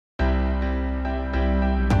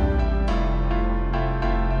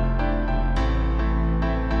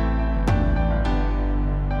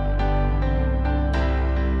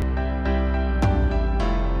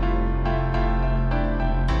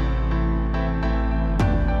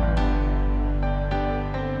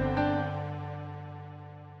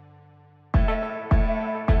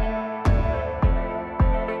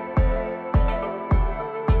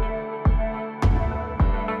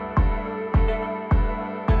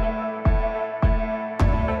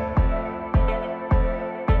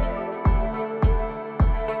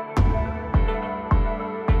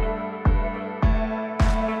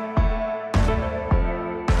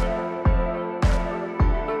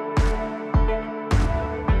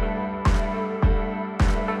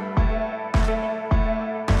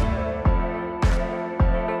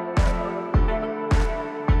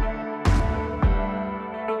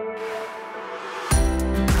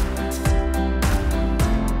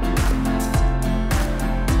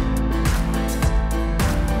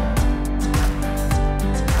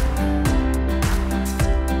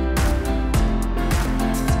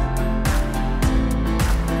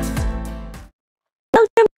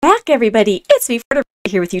back, everybody. It's me, Florida,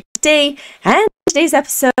 here with you today. And today's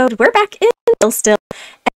episode, we're back in chillstill.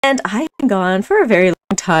 And I have been gone for a very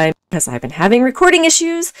long time because I've been having recording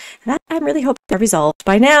issues that I'm really hoping are resolved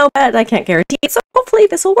by now, but I can't guarantee it. So hopefully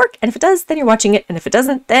this will work. And if it does, then you're watching it. And if it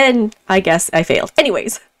doesn't, then I guess I failed.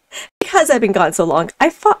 Anyways, because I've been gone so long, I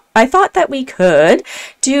thought that we could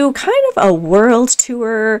do kind of a world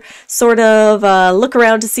tour, sort of look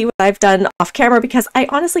around to see what I've done off camera, because I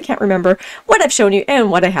honestly can't remember what I've shown you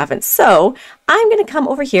and what I haven't. So I'm going to come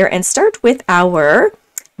over here and start with our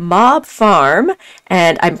mob farm,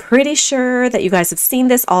 and I'm pretty sure that you guys have seen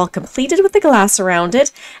this all completed with the glass around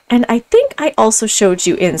it. And I think I also showed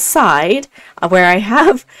you inside where I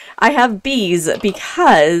have bees,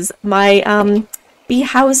 because my bee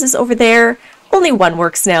houses over there, only one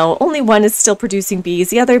works now. Only one is still producing bees.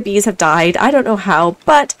 The other bees have died. I don't know how,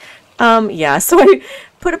 but yeah, so I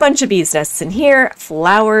put a bunch of bees nests in here,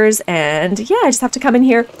 flowers, and yeah, I just have to come in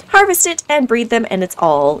here, harvest it, and breed them, and it's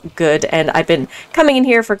all good. And I've been coming in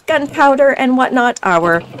here for gunpowder and whatnot.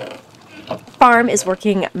 Our farm is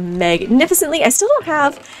working magnificently. I still don't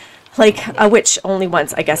have like a witch only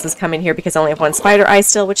once, I guess, has come in here because I only have one spider eye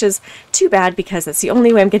still, which is too bad because that's the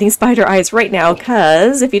only way I'm getting spider eyes right now,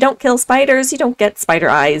 because if you don't kill spiders, you don't get spider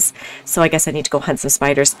eyes. So I guess I need to go hunt some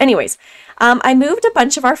spiders. Anyways, I moved a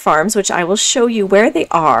bunch of our farms, which I will show you where they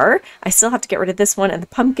are. I still have to get rid of this one and the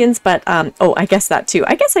pumpkins, but oh, I guess that too.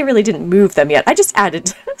 I guess I really didn't move them yet. I just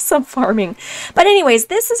added some farming. But anyways,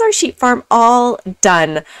 this is our sheep farm all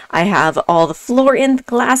done. I have all the floor in, the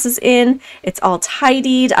glass is in, it's all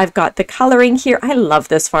tidied. I've got the coloring here. I love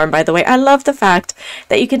this farm, by the way. I love the fact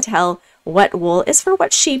that you can tell what wool is for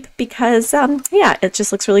what sheep, because yeah, it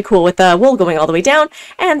just looks really cool with the wool going all the way down,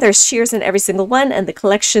 and there's shears in every single one, and the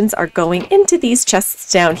collections are going into these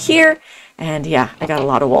chests down here. And yeah, I got a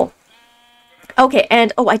lot of wool. Okay,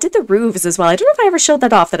 and oh, I did the roofs as well. I don't know if I ever showed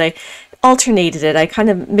that off, that I alternated it. I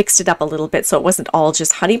kind of mixed it up a little bit so it wasn't all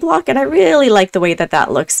just honey block, and I really like the way that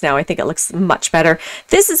that looks now. I think it looks much better.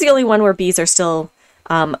 This is the only one where bees are still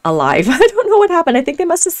alive. I don't know what happened. I think they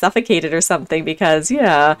must have suffocated or something, because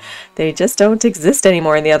yeah, they just don't exist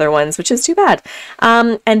anymore in the other ones, which is too bad.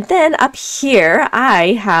 And then up here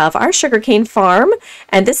I have our sugarcane farm,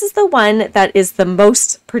 and this is the one that is the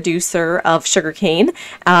most producer of sugarcane,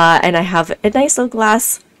 and I have a nice little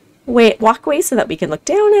glass walkway so that we can look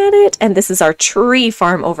down at it. And this is our tree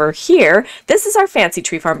farm over here. This is our fancy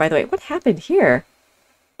tree farm, by the way. What happened here?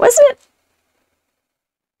 Wasn't it?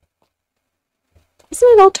 Isn't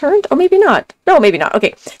it all turned? Oh, maybe not. No, maybe not.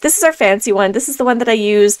 Okay, this is our fancy one. This is the one that I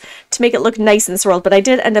use to make it look nice in this world, but I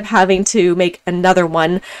did end up having to make another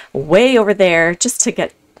one way over there just to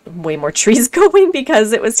get way more trees going,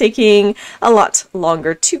 because it was taking a lot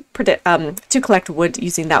longer to collect wood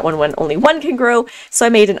using that one when only one can grow. So I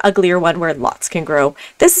made an uglier one where lots can grow.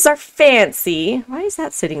 This is our fancy. Why is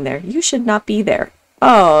that sitting there? You should not be there.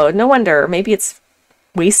 Oh, no wonder. Maybe it's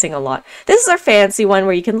wasting a lot. This is our fancy one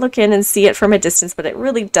where you can look in and see it from a distance, but it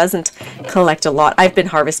really doesn't collect a lot. I've been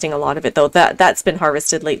harvesting a lot of it though. That's been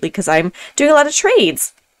harvested lately because I'm doing a lot of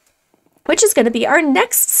trades, which is going to be our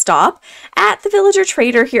next stop at the villager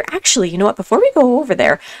trader here. Actually, you know what? Before we go over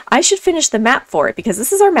there, I should finish the map for it, because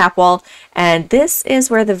this is our map wall, and this is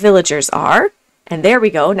where the villagers are. And there we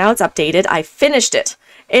go. Now it's updated. I finished it.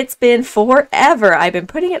 It's been forever. I've been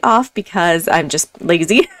putting it off because I'm just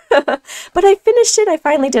lazy. But I finished it. I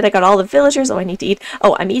finally did. I got all the villagers. Oh, I need to eat.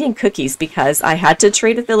 Oh, I'm eating cookies because I had to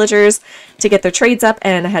trade with villagers to get their trades up,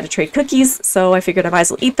 and I had to trade cookies. So I figured I might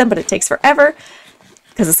as well eat them, but it takes forever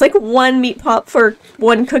because it's like one meat pop for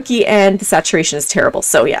one cookie, and the saturation is terrible.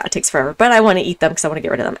 So yeah, it takes forever, but I want to eat them because I want to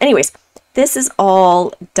get rid of them. Anyways, this is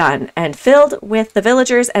all done and filled with the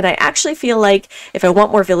villagers, and I actually feel like if I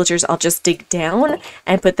want more villagers, I'll just dig down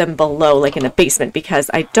and put them below, like in a basement, because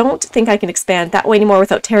I don't think I can expand that way anymore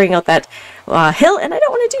without tearing out that hill, and I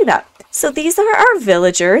don't want to do that. So these are our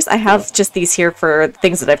villagers. I have just these here for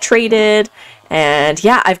things that I've traded, and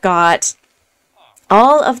yeah, I've got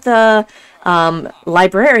all of the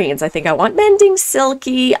librarians. I think I want Mending,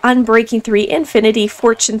 Silky, Unbreaking 3, Infinity,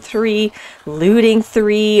 Fortune 3, Looting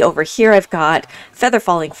 3. Over here I've got Feather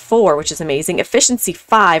Falling 4, which is amazing. Efficiency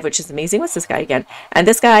 5, which is amazing. What's this guy again? And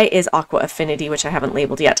this guy is Aqua Affinity, which I haven't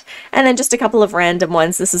labeled yet. And then just a couple of random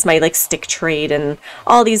ones. This is my like stick trade, and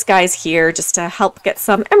all these guys here just to help get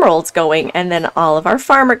some emeralds going. And then all of our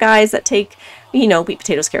farmer guys that take, you know, wheat,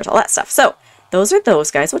 potatoes, carrots, all that stuff. So those are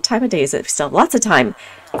those guys. What time of day is it? We still have lots of time.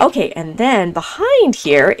 Okay, and then behind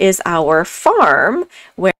here is our farm,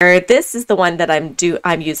 where this is the one that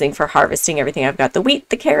I'm using for harvesting everything. I've got the wheat,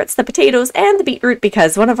 the carrots, the potatoes, and the beetroot,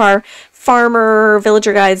 because one of our farmer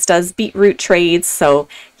villager guys does beetroot trades. So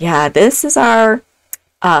yeah, this is our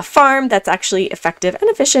farm that's actually effective and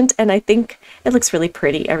efficient, and I think it looks really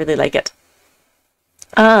pretty. I really like it.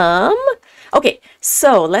 Okay,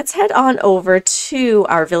 so let's head on over to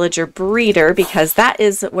our villager breeder because that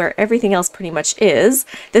is where everything else pretty much is.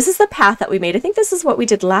 This is the path that we made. I think this is what we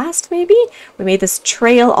did last, maybe? We made this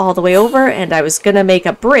trail all the way over, and I was going to make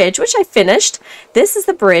a bridge, which I finished. This is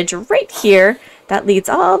the bridge right here that leads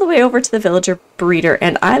all the way over to the villager breeder,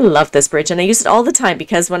 and I love this bridge, and I use it all the time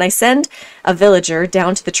because when I send a villager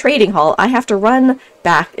down to the trading hall, I have to run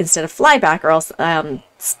back instead of fly back, or else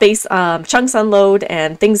chunks unload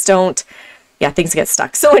and things don't... Yeah, things get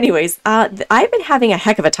stuck. So anyways, I've been having a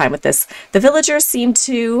heck of a time with this. The villagers seem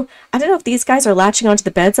to, I don't know if these guys are latching onto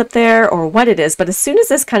the beds up there or what it is, but as soon as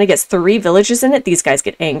this kind of gets 3 villagers in it, these guys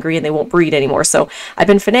get angry and they won't breed anymore. So I've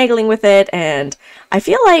been finagling with it, and I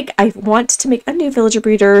feel like I want to make a new villager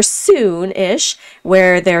breeder soon-ish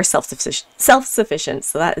where they're self-sufficient.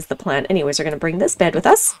 So that is the plan. Anyways, we're going to bring this bed with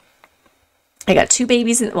us. I got 2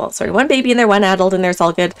 babies in, well, sorry, 1 baby in there, 1 adult in there. It's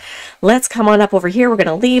all good. Let's come on up over here. We're going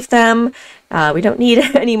to leave them. We don't need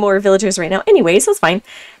any more villagers right now anyway, so it's fine.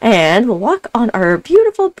 And we'll walk on our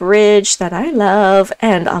beautiful bridge that I love.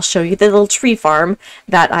 And I'll show you the little tree farm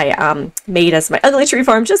that I made as my ugly tree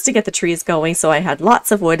farm just to get the trees going. So I had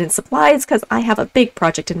lots of wood and supplies because I have a big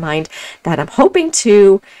project in mind that I'm hoping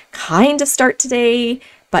to kind of start today,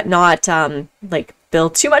 but not like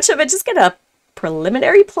build too much of it. Just get a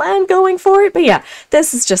preliminary plan going for it. But yeah,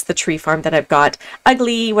 this is just the tree farm that I've got.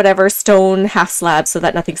 Ugly, whatever, stone, half slab so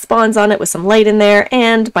that nothing spawns on it with some light in there,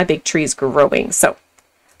 and my big trees growing. So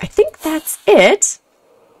I think that's it.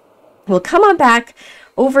 We'll come on back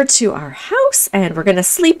over to our house and we're going to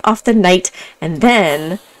sleep off the night, and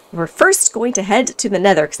then we're first going to head to the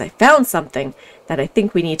nether because I found something that I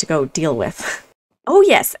think we need to go deal with. Oh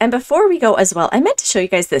yes, and before we go as well, I meant to show you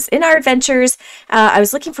guys this. In our adventures, I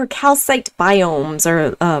was looking for calcite biomes,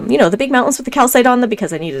 or, you know, the big mountains with the calcite on them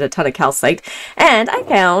because I needed a ton of calcite. And I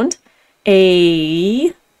found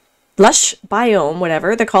a lush biome,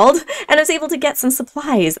 whatever they're called, and I was able to get some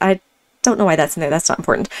supplies. I don't know why that's in there, that's not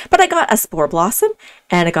important. But I got a spore blossom,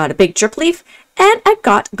 and I got a big drip leaf, and I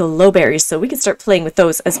got glowberries, so we can start playing with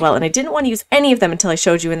those as well. And I didn't want to use any of them until I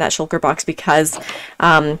showed you in that shulker box because,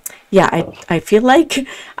 yeah, I feel like,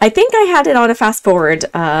 I think I had it on a fast forward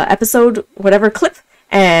episode, whatever clip,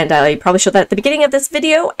 and I probably showed that at the beginning of this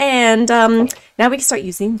video, and now we can start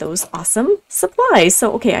using those awesome supplies.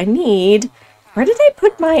 So, okay, I need, where did I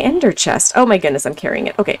put my ender chest? Oh my goodness, I'm carrying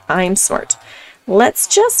it. Okay, I'm smart. Let's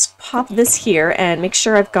just pop this here and make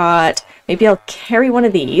sure I've got, maybe I'll carry one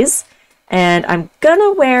of these. And I'm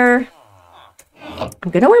gonna wear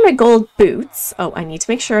my gold boots. Oh, I need to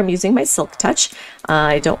make sure I'm using my silk touch.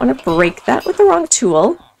 I don't want to break that with the wrong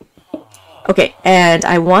tool. Okay, and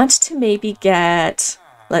I want to maybe get,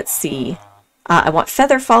 let's see. I want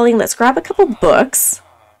feather falling. Let's grab a couple books.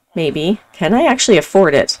 Maybe. Can I actually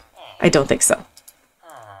afford it? I don't think so.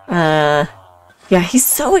 Yeah, he's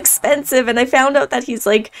so expensive, and I found out that he's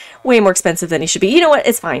like way more expensive than he should be. You know what?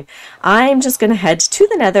 It's fine. I'm just gonna head to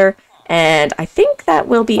the nether. And I think that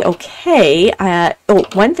will be okay. Oh,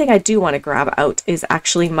 one thing I do want to grab out is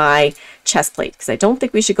actually my chest plate, because I don't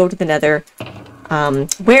think we should go to the nether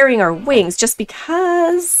wearing our wings just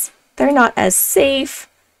because they're not as safe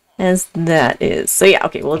as that is. So yeah,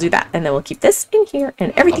 okay, we'll do that. And then we'll keep this in here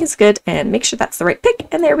and everything's good and make sure that's the right pick.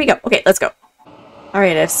 And there we go. Okay, let's go. All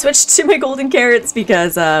right, I've switched to my golden carrots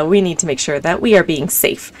because we need to make sure that we are being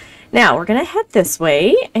safe. Now, we're going to head this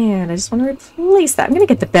way, and I just want to replace that. I'm going to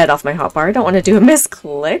get the bed off my hotbar. I don't want to do a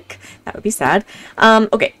misclick. That would be sad.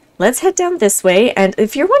 Okay, let's head down this way, and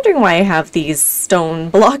if you're wondering why I have these stone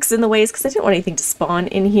blocks in the way, it's because I didn't want anything to spawn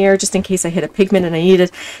in here, just in case I hit a pigment and I needed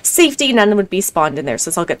safety. None would be spawned in there, so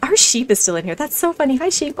it's all good. Our sheep is still in here. That's so funny. Hi,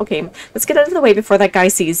 sheep. Okay, let's get out of the way before that guy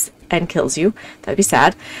sees and kills you. That would be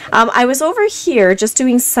sad. I was over here just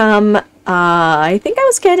doing some... I think I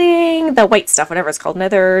was getting the white stuff, whatever it's called,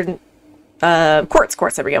 nether, quartz,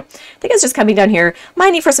 there we go. I think I was just coming down here,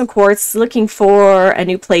 mining for some quartz, looking for a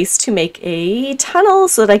new place to make a tunnel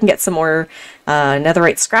so that I can get some more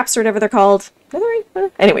netherite scraps or whatever they're called.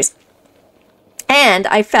 Netherite? Anyways. And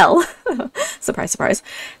I fell. Surprise, surprise.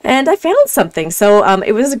 And I found something. So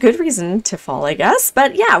it was a good reason to fall, I guess.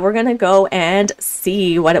 But yeah, we're going to go and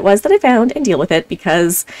see what it was that I found and deal with it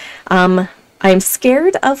because I'm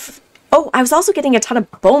scared of... Oh, I was also getting a ton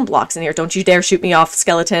of bone blocks in here. Don't you dare shoot me off,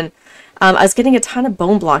 skeleton. I was getting a ton of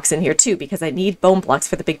bone blocks in here too, because I need bone blocks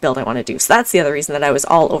for the big build I want to do. So that's the other reason that I was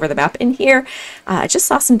all over the map in here. I just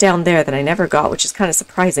saw some down there that I never got, which is kind of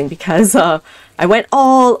surprising because I went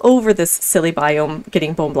all over this silly biome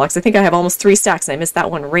getting bone blocks. I think I have almost 3 stacks and I missed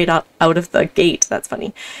that one right out of the gate. That's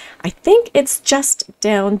funny. I think it's just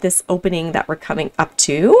down this opening that we're coming up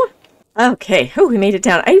to. Okay, oh, we made it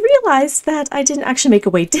down. I realized that I didn't actually make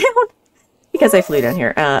a way down because I flew down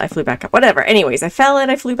here. I flew back up. Whatever. Anyways, I fell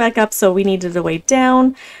and I flew back up, so we needed a way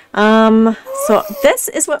down. So this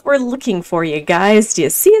is what we're looking for, you guys. Do you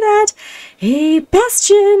see that? Hey,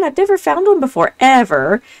 Bastion! I've never found one before,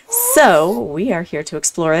 ever. So we are here to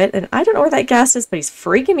explore it, and I don't know where that ghast is, but he's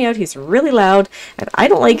freaking me out. He's really loud, and I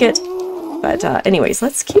don't like it. But anyways,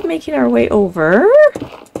 let's keep making our way over.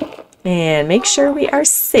 And make sure we are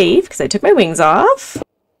safe, because I took my wings off.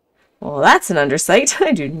 Well, that's an undersight.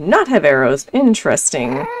 I do not have arrows.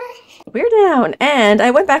 Interesting. We're down, and I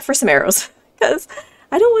went back for some arrows, because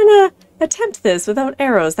I don't want to attempt this without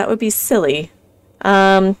arrows. That would be silly.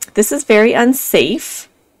 This is very unsafe.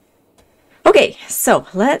 Okay, so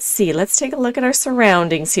let's see. Let's take a look at our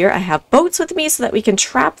surroundings here. I have boats with me so that we can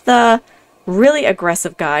trap the really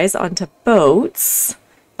aggressive guys onto boats.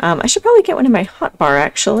 I should probably get one in my hotbar,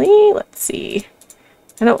 actually. Let's see.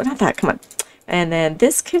 No, not that. Come on. And then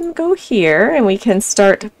this can go here, and we can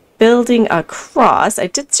start building across. I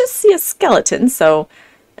did just see a skeleton, so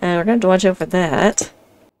we're going to have to watch out for that.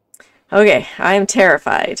 Okay, I am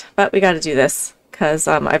terrified, but we got to do this, because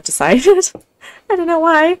I've decided, I don't know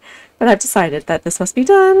why, but I've decided that this must be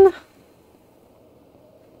done.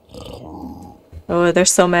 Oh, they're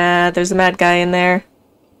so mad. There's a mad guy in there.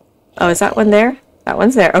 Oh, is that one there? That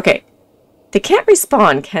one's there. Okay. They can't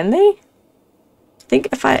respawn, can they?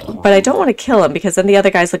 But I don't want to kill him because then the other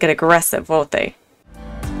guys will get aggressive, won't they?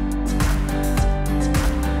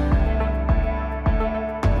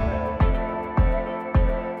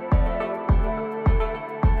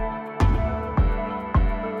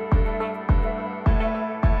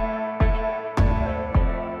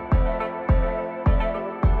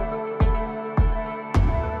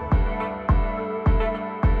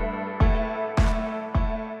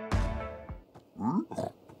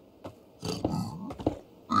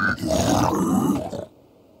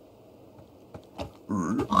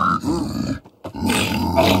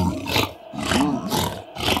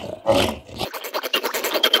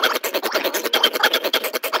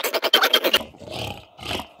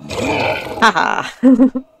 Haha.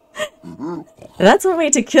 That's one way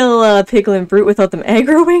to kill a piglin brute without them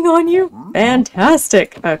aggroing on you.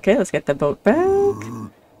 Fantastic. Okay, let's get the boat back.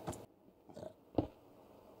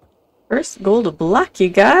 First gold block, you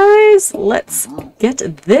guys. Let's get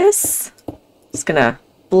this. Just gonna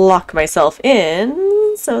block myself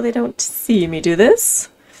in so they don't see me do this.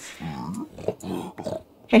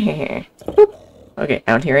 Okay, I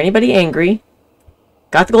don't hear anybody angry.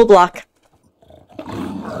 Got the gold block.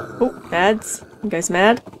 Oh, mads. You guys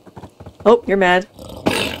mad? Oh, you're mad.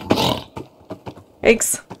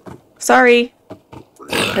 Thanks. Sorry.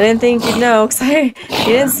 I didn't think you'd know, because you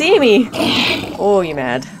didn't see me. Oh, you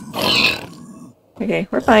mad. Okay,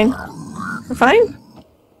 we're fine. We're fine?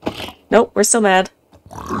 Nope, we're still mad.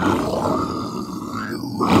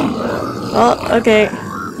 Oh, okay.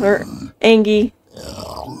 We're angry.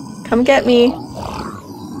 Come get me.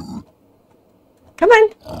 Come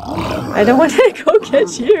on. I don't want to go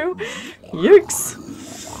get you. Yikes.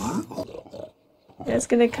 You guys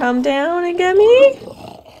gonna come down and get me?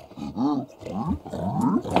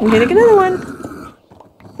 I'm getting another one.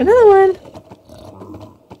 Another one.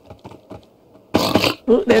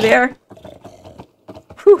 Oh, there they are.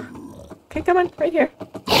 Whew. Okay, come on. Right here.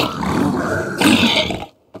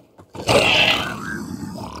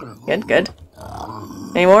 Good, good.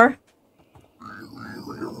 Any more?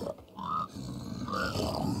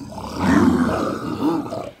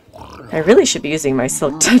 I really should be using my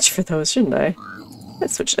silk touch for those, shouldn't I?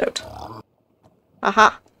 Let's switch it out.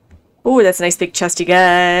 Aha! Ooh, that's a nice big chest, you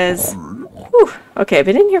guys. Whew. Okay, I've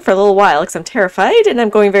been in here for a little while because I'm terrified and I'm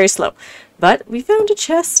going very slow. But we found a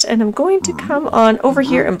chest and I'm going to come on over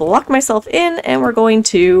here and block myself in and we're going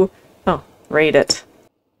to, raid it.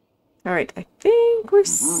 Alright, I think we're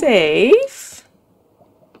safe.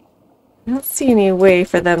 I don't see any way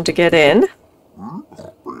for them to get in.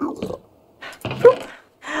 Boop.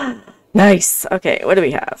 Nice. Okay, what do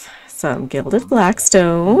we have? Some gilded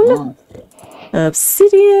blackstone,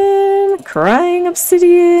 obsidian, crying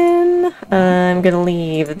obsidian. I'm gonna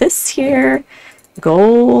leave this here.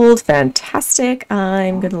 Gold, fantastic.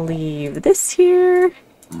 I'm gonna leave this here.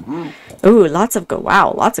 Ooh, lots of gold.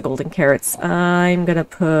 Wow, lots of golden carrots. I'm gonna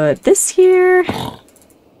put this here.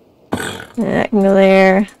 That can go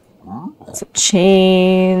there. Some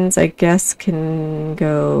chains, I guess, can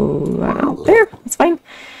go, I don't know, there. That's fine.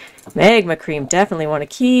 Magma cream, definitely want to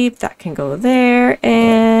keep. That can go there.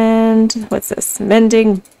 And what's this?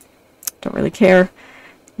 Mending. Don't really care.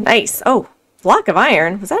 Nice. Oh, block of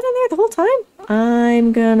iron. Was that in there the whole time?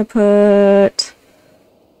 I'm gonna put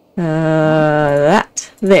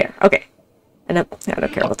that there. Okay. And I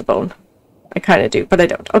don't care about the bone. I kind of do, but I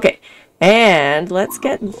don't. Okay. And let's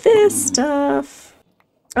get this stuff.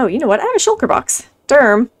 Oh, you know what? I have a shulker box.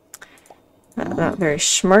 Derm. Not very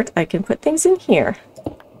smart. I can put things in here.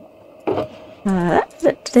 Doop,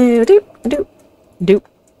 doop, doop,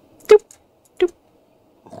 doop, doop.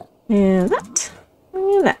 And that.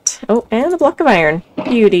 And that. Oh, and the block of iron.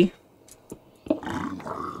 Beauty.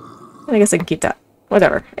 I guess I can keep that.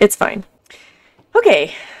 Whatever. It's fine.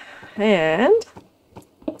 Okay. And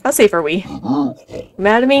how safe are we?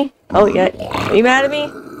 Mad at me? Oh, yeah. Are you mad at me?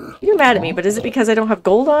 You're mad at me, but is it because I don't have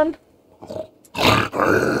gold on?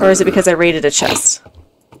 Or is it because I raided a chest?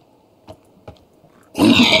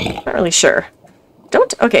 Not really sure.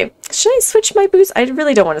 Okay. Should I switch my boots? I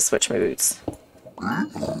really don't want to switch my boots.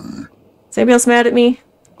 Is anybody else mad at me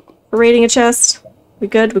for raiding a chest? We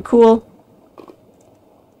good? We cool?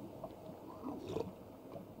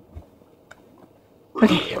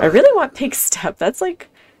 Okay, I really want pig step. That's like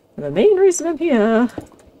the main reason I'm here.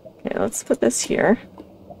 Okay, let's put this here.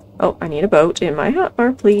 Oh, I need a boat in my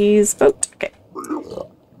hotbar, please. Boat. Okay.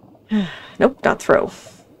 Nope, not throw.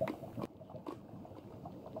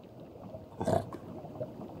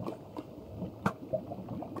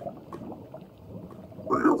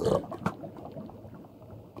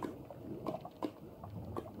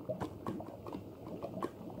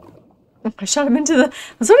 I shot him into the... I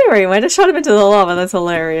was wondering where he went. I shot him into the lava. That's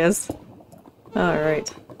hilarious.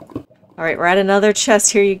 Alright. Alright, we're at another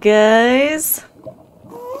chest here, you guys.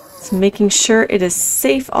 Just making sure it is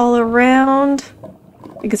safe all around.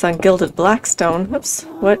 I think it's on gilded blackstone. Oops.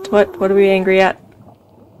 What are we angry at?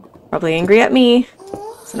 Probably angry at me.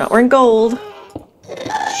 So not wearing gold.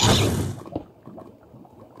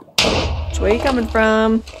 Which way are you coming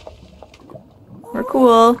from? We're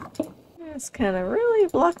cool. Just kind of really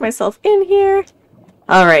block myself in here.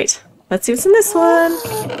 Alright. Let's see what's in this one.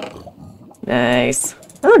 Nice.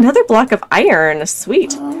 Oh, another block of iron.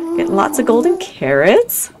 Sweet. Getting lots of golden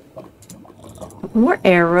carrots. More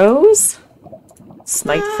arrows.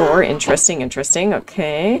 Smite 4. Interesting, interesting.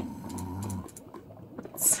 Okay.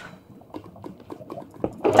 Let's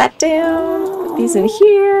put that down. Put these in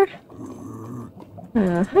here.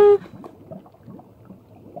 Uh-huh.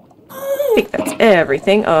 I think that's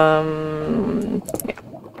everything. Yeah,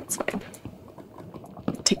 that's fine.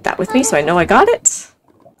 Take that with me so I know I got it.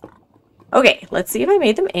 Okay, let's see if I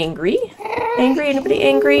made them angry. Angry? Anybody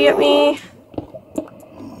angry at me?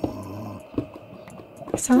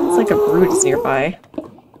 It sounds like a brood is nearby.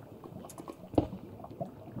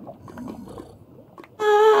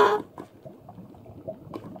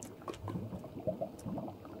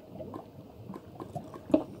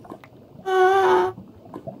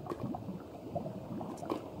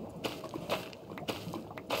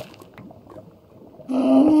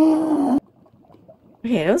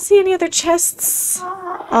 Okay, I don't see any other chests,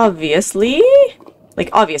 obviously. Like,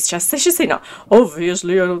 obvious chests, I should say not.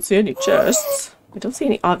 Obviously, I don't see any chests. I don't see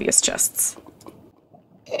any obvious chests.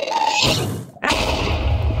 Ah.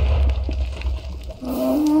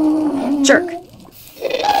 Jerk.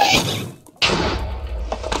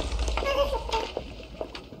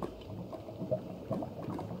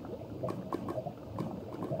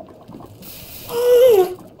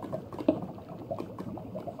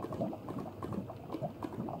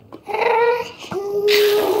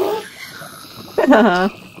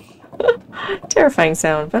 Terrifying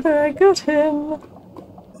sound, but I got him.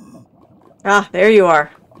 Ah, there you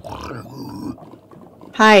are.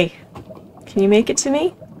 Hi. Can you make it to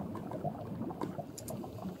me?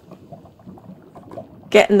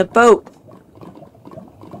 Get in the boat.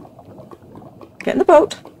 Get in the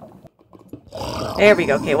boat. There we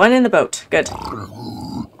go. Okay, one in the boat. Good.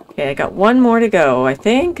 Okay, I got one more to go, I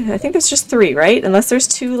think. I think there's just 3, right? Unless there's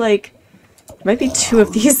 2, like... There might be 2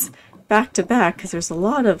 of these back to back, because there's a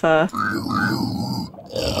lot of,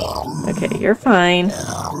 Okay, you're fine.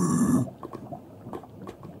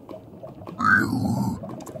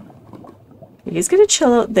 He's gonna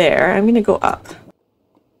chill out there. I'm gonna go up.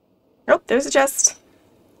 Oh, there's a chest.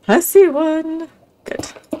 I see one.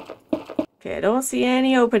 Good. Okay, I don't see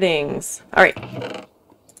any openings. Alright.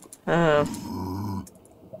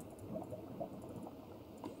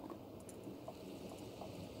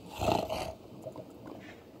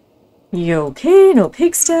 You okay? No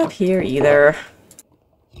pig step here either.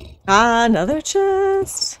 Ah, another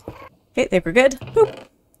chest. Okay, they were good. Boop.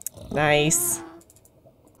 Nice.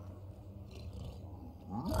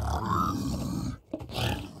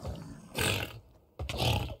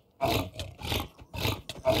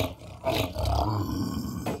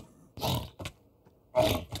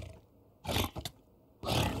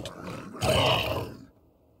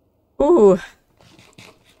 Ooh.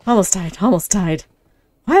 Almost died, almost died.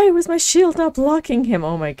 Why was my shield not blocking him?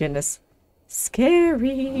 Oh my goodness.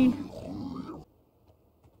 Scary.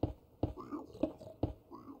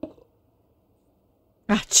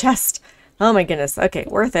 Ah, chest. Oh my goodness. Okay,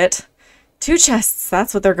 worth it. 2 chests.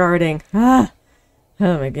 That's what they're guarding. Ah.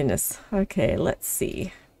 Oh my goodness. Okay, let's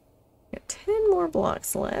see. Got 10 more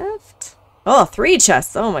blocks left. Oh, 3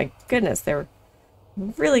 chests. Oh my goodness. They were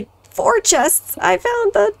really 4 chests. I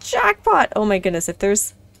found the jackpot. Oh my goodness. If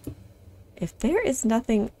there is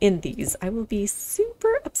nothing in these, I will be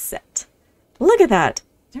super upset. Look at that.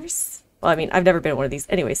 Well, I mean, I've never been in one of these.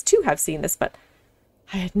 Anyways, 2 have seen this, but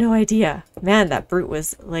I had no idea. Man, that brute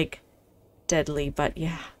was, like, deadly, but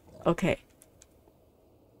yeah. Okay.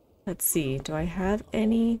 Let's see. Do I have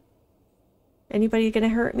anybody gonna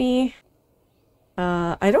hurt me?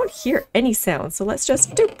 I don't hear any sound, so let's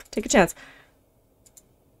just, take a chance.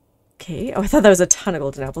 Okay. Oh, I thought that was a ton of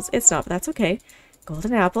golden apples. It's not, but that's okay.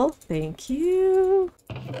 Golden apple. Thank you.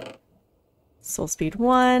 Soul speed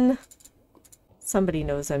 1. Somebody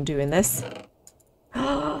knows I'm doing this.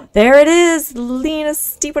 There it is! Lena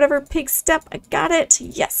steep whatever pig step. I got it.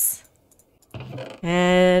 Yes.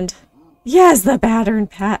 And yes, the banner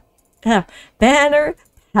pattern.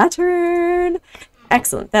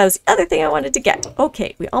 Excellent. That was the other thing I wanted to get.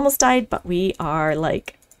 Okay, we almost died, but we are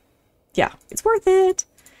like, yeah, it's worth it.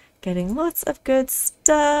 Getting lots of good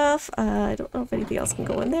stuff. I don't know if anything else can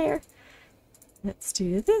go in there. Let's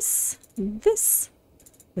do this, this,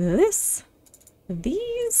 these,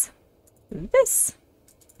 this,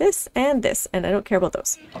 and this. And I don't care about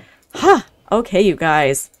those. Ha! Okay, you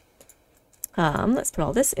guys. Let's put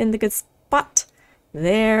all this in the good spot.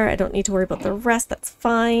 There. I don't need to worry about the rest. That's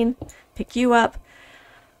fine. Pick you up.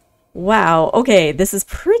 Wow. Okay, this is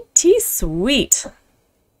pretty sweet.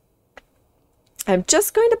 I'm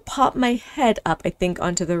just going to pop my head up, I think,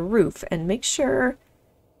 onto the roof and make sure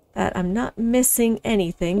that I'm not missing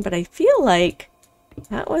anything, but I feel like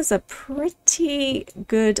that was a pretty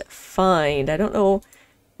good find. I don't know.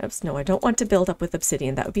 Oops, no, I don't want to build up with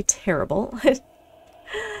obsidian. That would be terrible.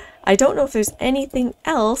 I don't know if there's anything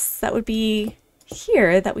else that would be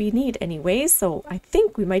here that we need anyways, so I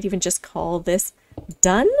think we might even just call this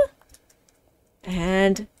done.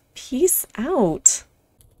 And peace out.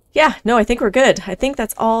 Yeah, no, I think we're good. I think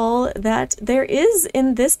that's all that there is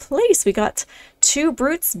in this place. We got 2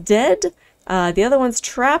 brutes dead. The other one's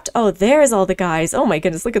trapped. Oh, there's all the guys. Oh my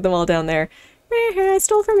goodness, look at them all down there. I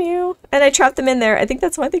stole from you. And I trapped them in there. I think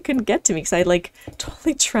that's why they couldn't get to me, because I, like,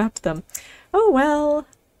 totally trapped them. Oh, well.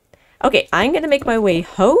 Okay, I'm going to make my way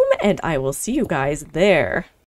home, and I will see you guys there.